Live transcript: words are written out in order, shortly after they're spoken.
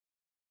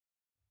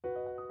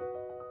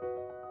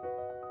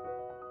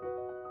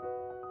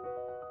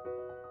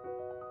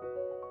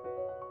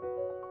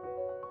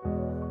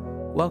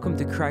Welcome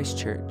to Christ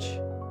Church.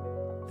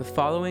 The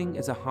following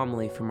is a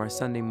homily from our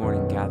Sunday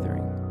morning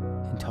gathering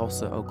in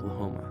Tulsa,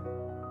 Oklahoma.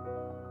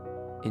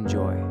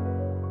 Enjoy.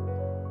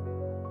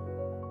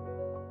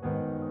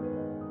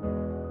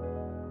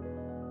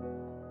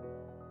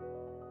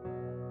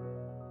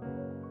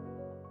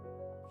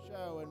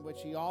 Show in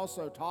which he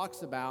also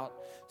talks about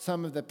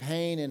some of the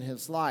pain in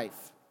his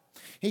life.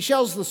 He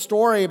shows the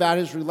story about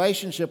his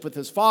relationship with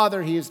his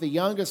father. He is the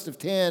youngest of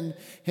 10.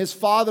 His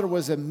father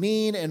was a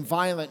mean and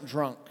violent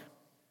drunk.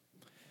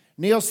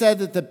 Neil said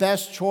that the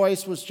best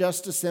choice was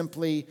just to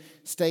simply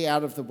stay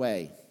out of the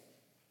way.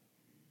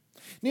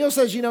 Neil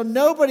says,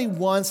 nobody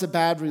wants a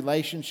bad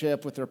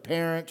relationship with their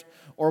parent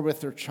or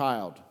with their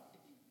child.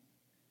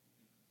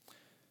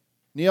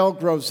 Neil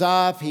grows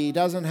up. He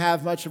doesn't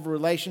have much of a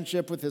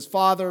relationship with his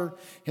father.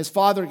 His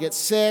father gets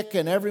sick,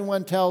 and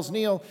everyone tells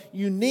Neil,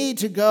 you need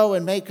to go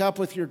and make up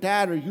with your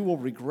dad or you will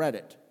regret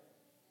it.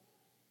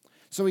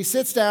 So he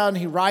sits down,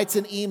 he writes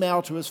an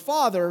email to his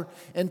father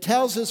and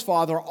tells his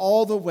father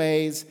all the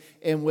ways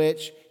in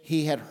which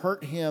he had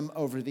hurt him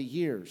over the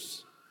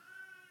years.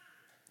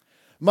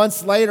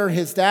 Months later,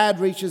 his dad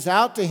reaches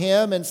out to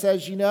him and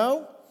says,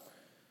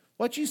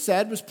 what you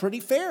said was pretty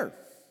fair.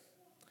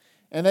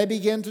 And they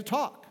begin to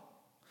talk.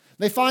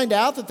 They find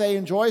out that they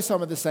enjoy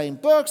some of the same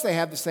books, they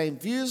have the same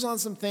views on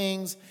some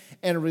things,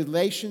 and a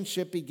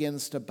relationship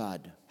begins to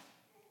bud.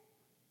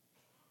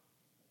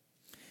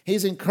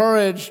 He's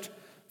encouraged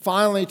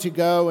finally to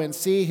go and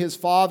see his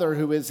father,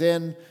 who is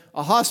in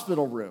a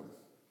hospital room.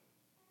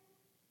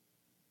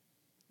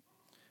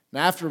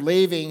 And after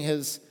leaving,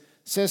 his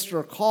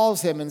sister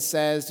calls him and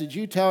says, did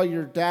you tell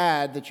your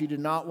dad that you did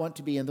not want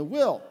to be in the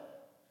will?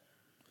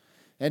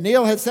 And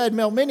Neil had said,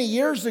 many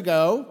years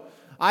ago,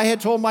 I had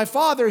told my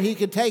father he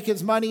could take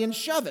his money and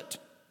shove it.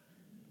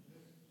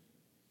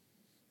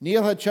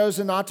 Neil had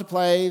chosen not to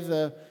play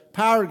the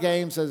power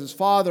games as his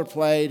father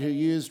played, who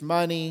used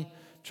money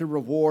to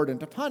reward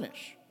and to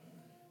punish.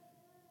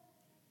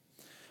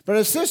 But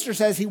his sister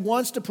says he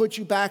wants to put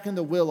you back in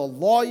the will. A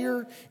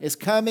lawyer is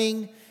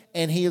coming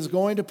and he is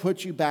going to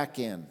put you back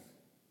in.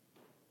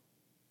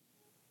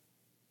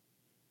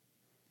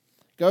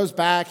 Goes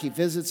back, he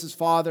visits his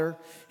father.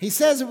 He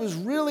says it was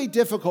really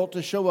difficult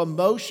to show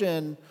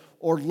emotion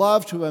or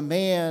love to a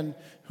man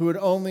who had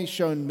only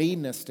shown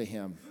meanness to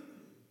him.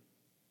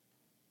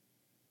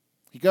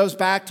 He goes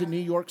back to New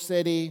York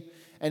City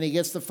and he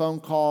gets the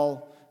phone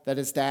call that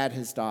his dad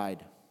has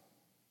died.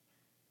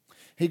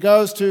 He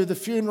goes to the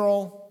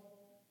funeral,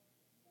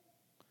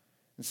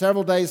 and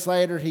several days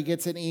later he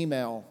gets an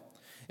email.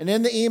 And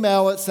in the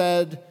email it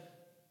said,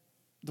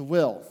 the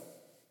will.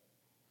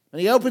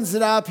 And he opens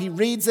it up, he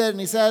reads it, and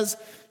he says,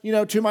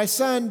 to my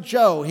son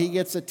Joe, he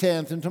gets a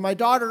 10th, and to my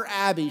daughter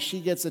Abby,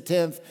 she gets a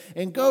 10th,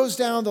 and goes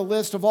down the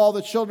list of all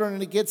the children,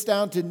 and it gets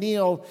down to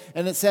Neil,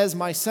 and it says,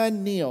 my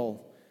son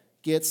Neil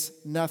gets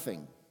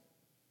nothing.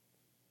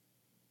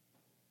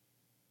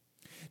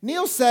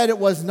 Neil said it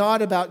was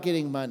not about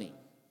getting money.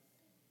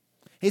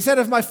 He said,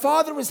 if my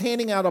father was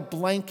handing out a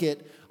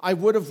blanket, I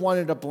would have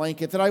wanted a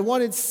blanket, that I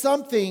wanted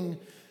something,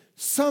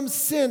 some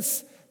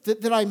sense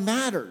that I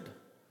mattered,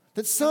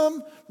 that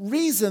some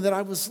reason that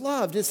I was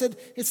loved. It said,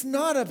 it's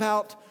not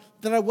about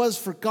that I was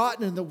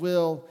forgotten in the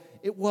will.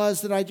 It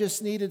was that I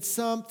just needed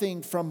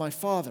something from my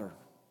father.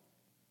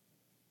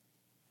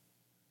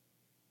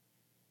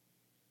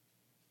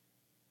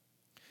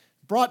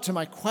 Brought to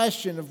my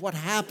question of what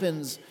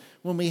happens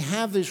when we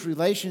have these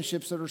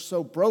relationships that are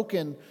so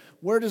broken,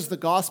 where does the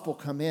gospel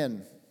come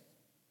in?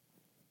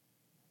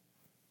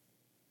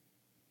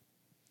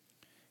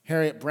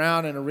 Harriet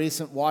Brown, in a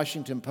recent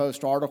Washington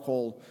Post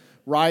article,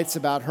 writes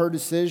about her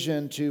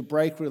decision to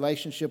break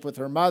relationship with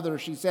her mother.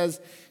 She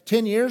says,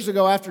 10 years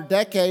ago, after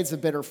decades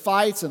of bitter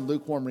fights and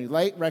lukewarm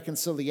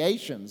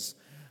reconciliations,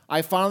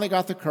 I finally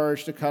got the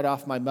courage to cut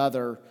off my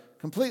mother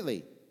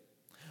completely.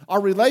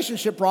 Our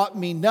relationship brought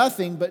me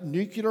nothing but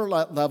nuclear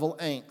level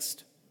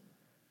angst.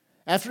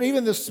 After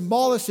even the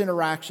smallest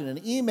interaction,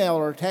 an email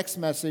or a text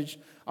message,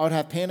 I would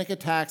have panic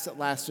attacks that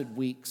lasted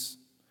weeks.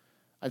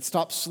 I'd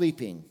stop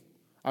sleeping.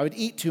 I would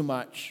eat too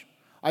much.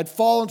 I'd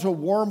fall into a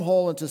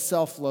wormhole into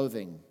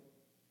self-loathing.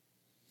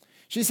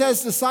 She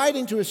says,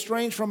 deciding to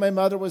estrange from my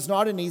mother was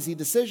not an easy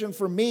decision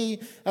for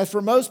me, as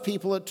for most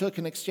people it took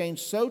an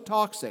exchange so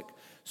toxic,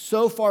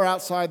 so far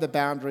outside the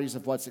boundaries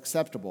of what's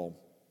acceptable,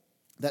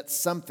 that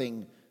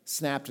something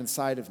snapped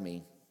inside of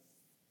me.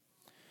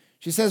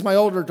 She says, my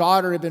older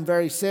daughter had been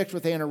very sick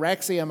with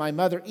anorexia, and my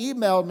mother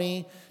emailed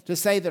me to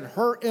say that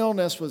her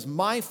illness was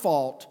my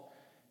fault,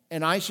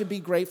 and I should be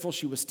grateful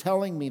she was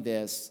telling me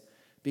this,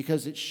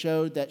 because it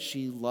showed that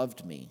she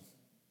loved me.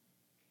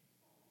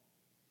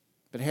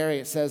 But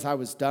Harriet says I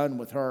was done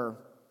with her.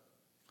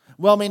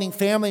 Well-meaning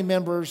family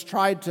members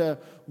tried to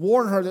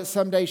warn her that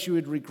someday she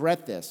would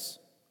regret this.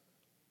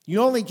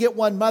 You only get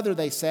one mother,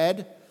 they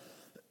said.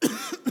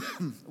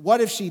 What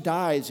if she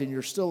dies and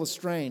you're still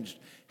estranged?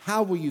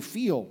 How will you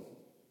feel?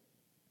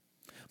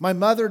 My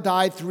mother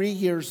died 3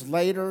 years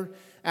later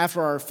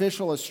after our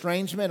official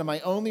estrangement, and my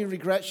only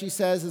regret, she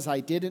says, is I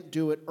didn't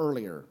do it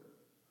earlier.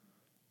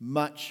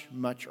 much,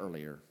 much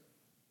earlier.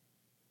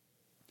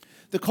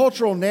 The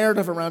cultural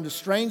narrative around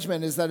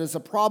estrangement is that it's a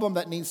problem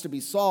that needs to be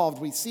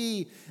solved. We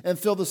see and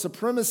feel the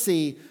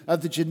supremacy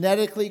of the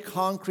genetically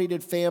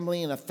concreted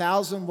family in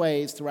 1,000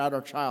 ways throughout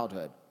our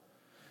childhood.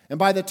 And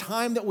by the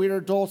time that we're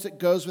adults, it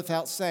goes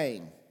without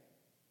saying.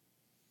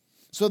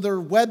 So there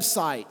are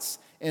websites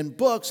and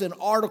books and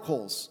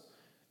articles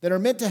that are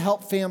meant to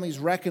help families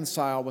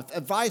reconcile, with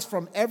advice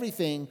from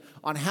everything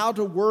on how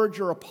to word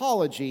your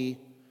apology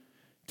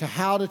to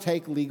how to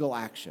take legal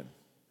action.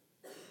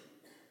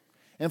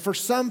 And for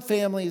some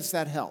families,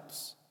 that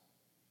helps.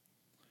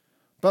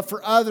 But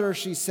for others,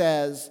 she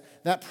says,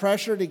 that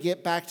pressure to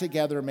get back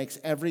together makes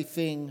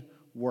everything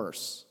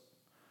worse.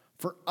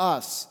 For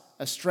us,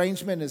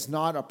 estrangement is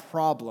not a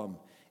problem,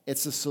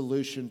 it's a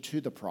solution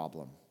to the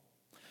problem.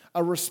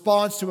 A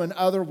response to an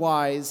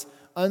otherwise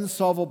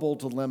unsolvable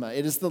dilemma.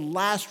 It is the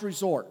last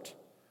resort.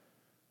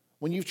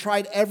 When you've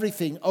tried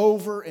everything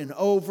over and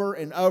over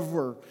and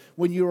over,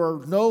 when you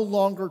are no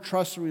longer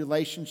trust a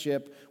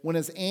relationship, when,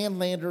 as Ann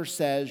Lander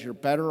says, you're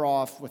better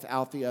off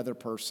without the other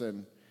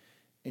person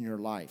in your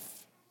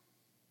life.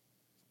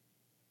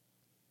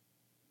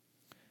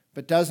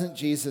 But doesn't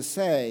Jesus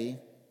say,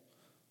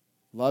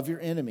 love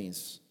your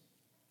enemies,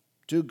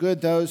 do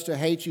good those who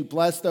hate you,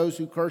 bless those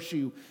who curse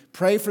you,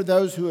 pray for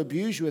those who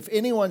abuse you. If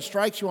anyone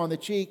strikes you on the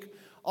cheek,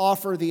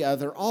 offer the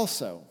other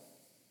also.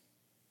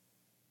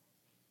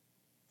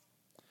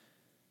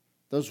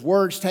 Those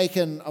words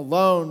taken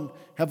alone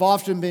have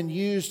often been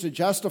used to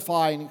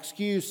justify and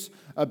excuse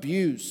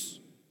abuse,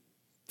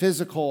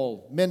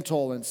 physical,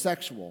 mental, and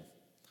sexual.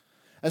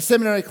 A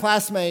seminary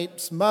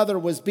classmate's mother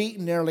was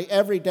beaten nearly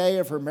every day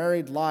of her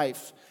married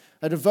life.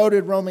 A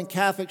devoted Roman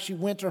Catholic, she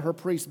went to her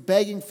priest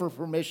begging for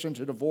permission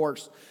to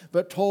divorce,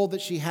 but told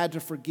that she had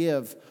to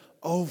forgive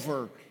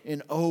over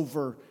and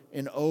over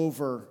and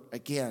over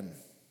again.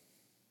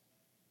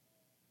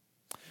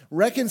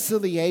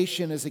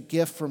 Reconciliation is a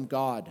gift from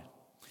God,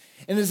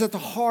 and is at the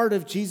heart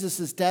of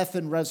Jesus' death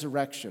and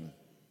resurrection.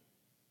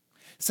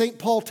 St.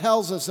 Paul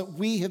tells us that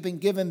we have been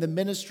given the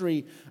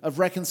ministry of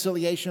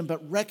reconciliation,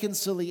 but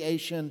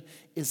reconciliation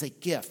is a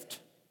gift.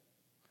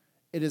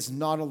 It is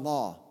not a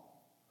law.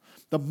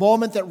 The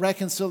moment that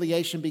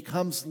reconciliation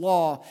becomes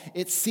law,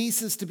 it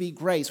ceases to be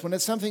grace. When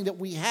it's something that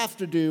we have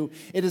to do,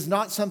 it is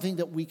not something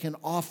that we can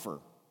offer.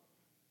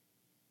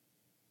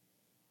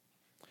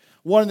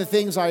 One of the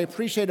things I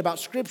appreciate about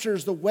Scripture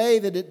is the way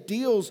that it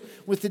deals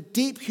with the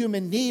deep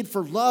human need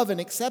for love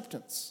and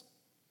acceptance.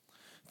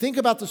 Think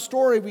about the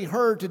story we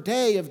heard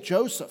today of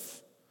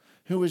Joseph,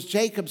 who was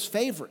Jacob's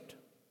favorite.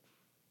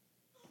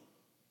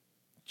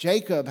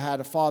 Jacob had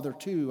a father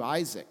too,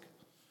 Isaac.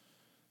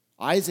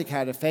 Isaac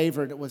had a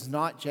favorite, it was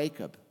not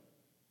Jacob.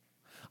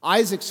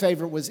 Isaac's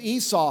favorite was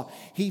Esau.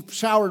 He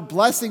showered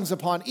blessings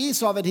upon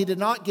Esau that he did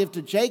not give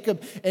to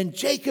Jacob, and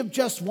Jacob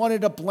just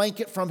wanted a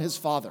blanket from his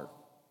father.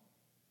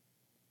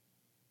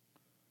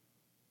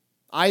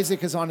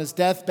 Isaac is on his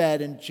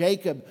deathbed, and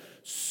Jacob,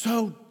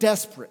 so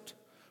desperate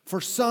for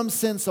some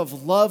sense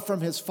of love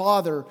from his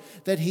father,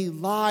 that he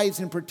lies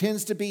and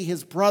pretends to be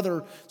his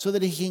brother so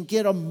that he can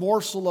get a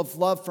morsel of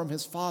love from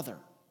his father.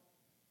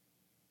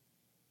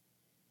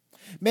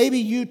 Maybe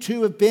you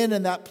too have been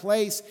in that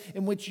place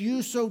in which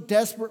you so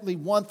desperately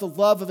want the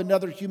love of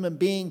another human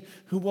being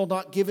who will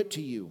not give it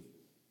to you.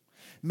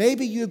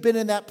 Maybe you've been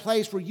in that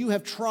place where you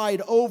have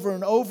tried over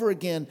and over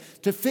again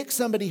to fix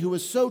somebody who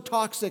is so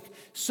toxic,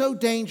 so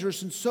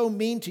dangerous, and so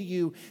mean to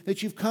you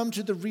that you've come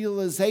to the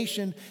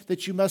realization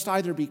that you must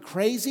either be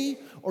crazy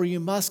or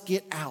you must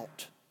get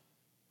out.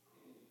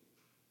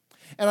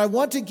 And I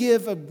want to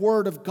give a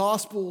word of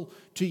gospel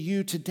to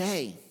you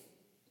today.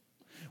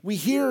 We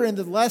hear in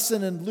the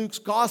lesson in Luke's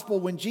gospel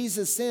when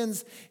Jesus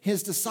sends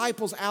his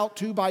disciples out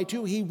 2 by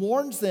 2, he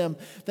warns them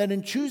that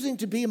in choosing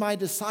to be my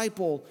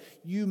disciple,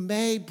 you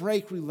may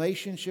break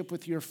relationship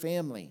with your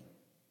family.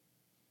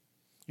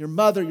 Your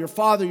mother, your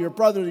father, your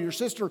brother, your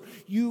sister,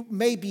 you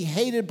may be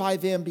hated by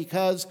them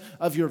because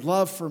of your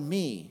love for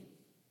me.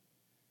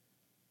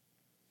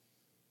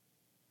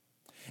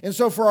 And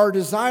so for our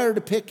desire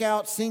to pick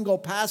out single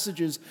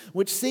passages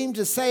which seem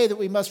to say that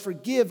we must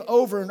forgive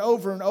over and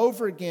over and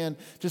over again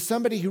to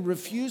somebody who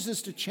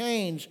refuses to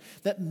change,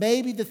 that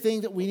maybe the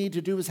thing that we need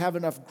to do is have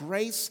enough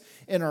grace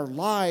in our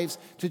lives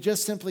to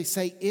just simply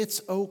say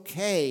it's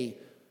okay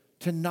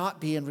to not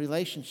be in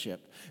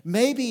relationship.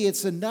 Maybe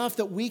it's enough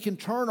that we can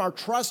turn our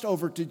trust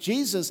over to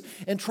Jesus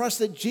and trust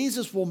that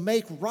Jesus will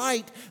make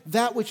right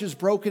that which is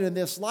broken in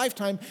this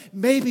lifetime.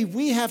 Maybe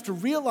we have to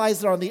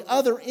realize that on the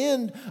other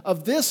end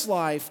of this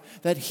life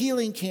that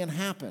healing can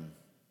happen.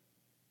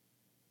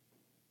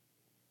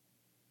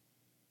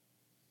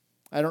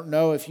 I don't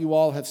know if you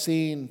all have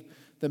seen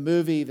the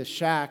movie The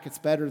Shack. It's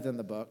better than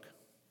the book.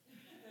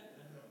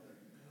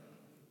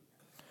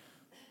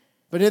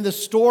 But in the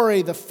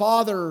story, the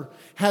father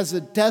has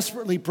a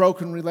desperately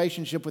broken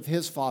relationship with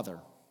his father.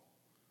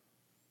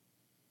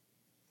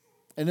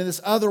 And in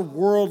this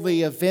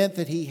otherworldly event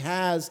that he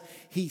has,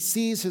 he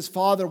sees his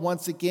father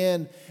once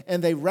again,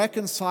 and they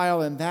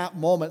reconcile in that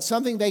moment.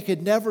 Something they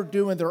could never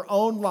do in their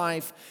own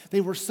life, they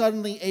were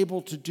suddenly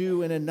able to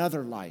do in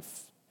another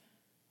life.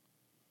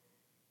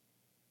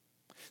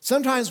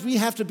 Sometimes we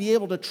have to be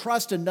able to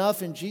trust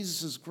enough in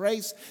Jesus'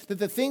 grace that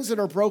the things that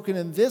are broken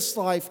in this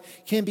life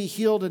can be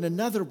healed in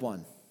another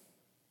one.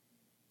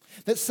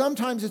 That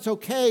sometimes it's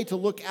okay to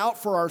look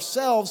out for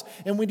ourselves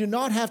and we do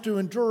not have to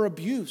endure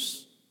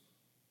abuse.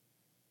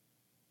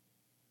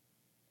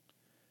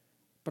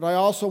 But I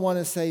also want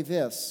to say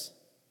this.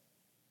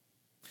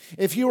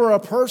 If you are a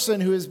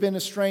person who has been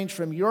estranged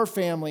from your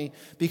family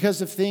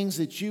because of things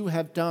that you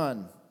have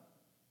done,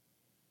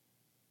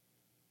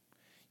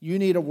 you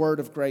need a word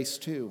of grace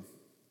too.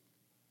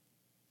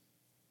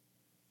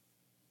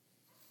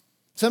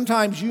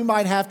 Sometimes you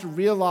might have to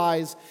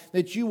realize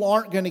that you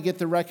aren't going to get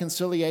the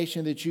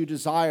reconciliation that you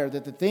desire,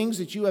 that the things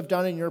that you have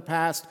done in your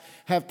past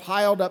have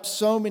piled up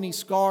so many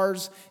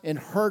scars and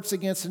hurts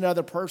against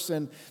another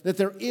person that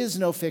there is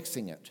no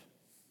fixing it.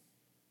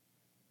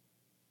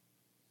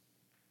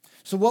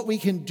 So what we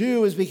can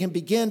do is we can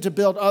begin to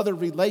build other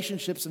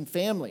relationships and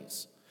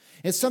families.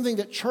 It's something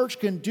that church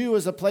can do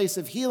as a place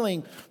of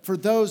healing for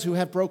those who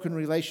have broken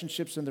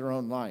relationships in their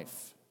own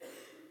life.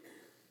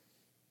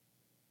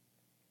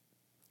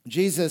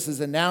 Jesus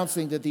is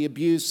announcing that the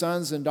abused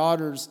sons and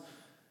daughters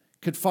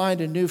could find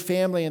a new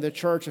family in the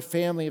church, a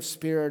family of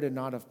spirit and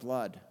not of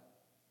blood.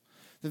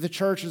 That the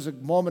church is a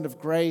moment of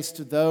grace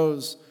to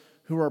those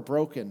who are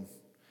broken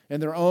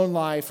in their own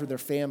life or their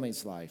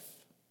family's life.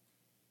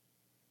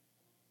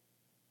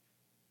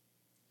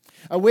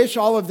 I wish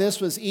all of this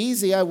was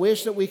easy. I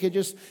wish that we could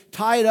just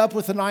tie it up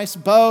with a nice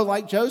bow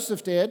like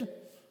Joseph did.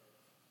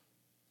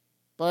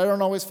 But I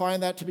don't always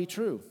find that to be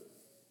true.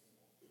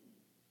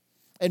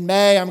 In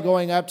May, I'm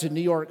going up to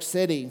New York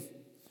City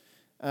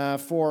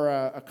for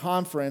a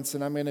conference,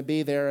 and I'm going to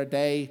be there a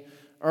day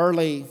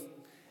early.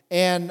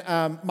 And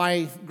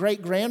my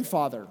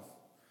great-grandfather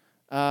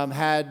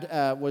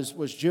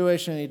was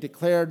Jewish, and he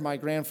declared my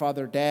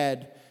grandfather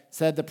dead,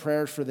 said the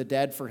prayers for the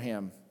dead for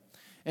him.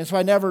 And so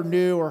I never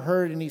knew or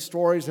heard any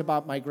stories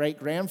about my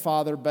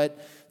great-grandfather, but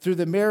through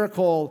the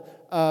miracle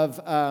of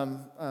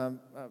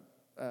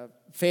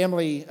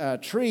family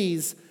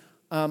trees,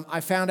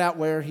 I found out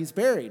where he's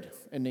buried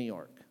in New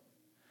York.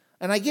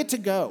 And I get to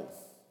go.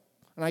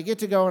 And I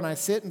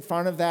sit in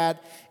front of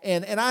that,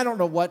 and I don't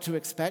know what to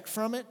expect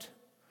from it.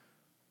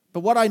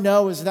 But what I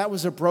know is that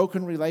was a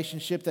broken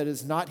relationship that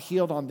is not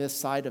healed on this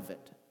side of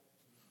it.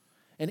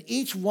 And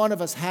each one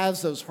of us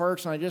has those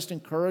hurts, and I just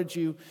encourage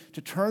you to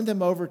turn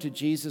them over to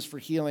Jesus for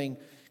healing,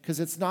 because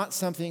it's not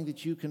something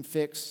that you can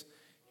fix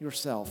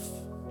yourself.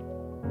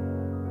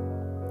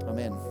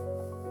 Amen.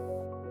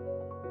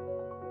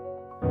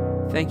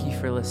 Thank you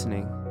for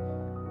listening.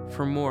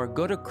 For more,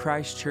 go to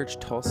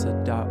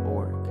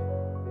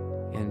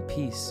christchurchtulsa.org, and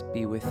peace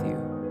be with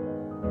you.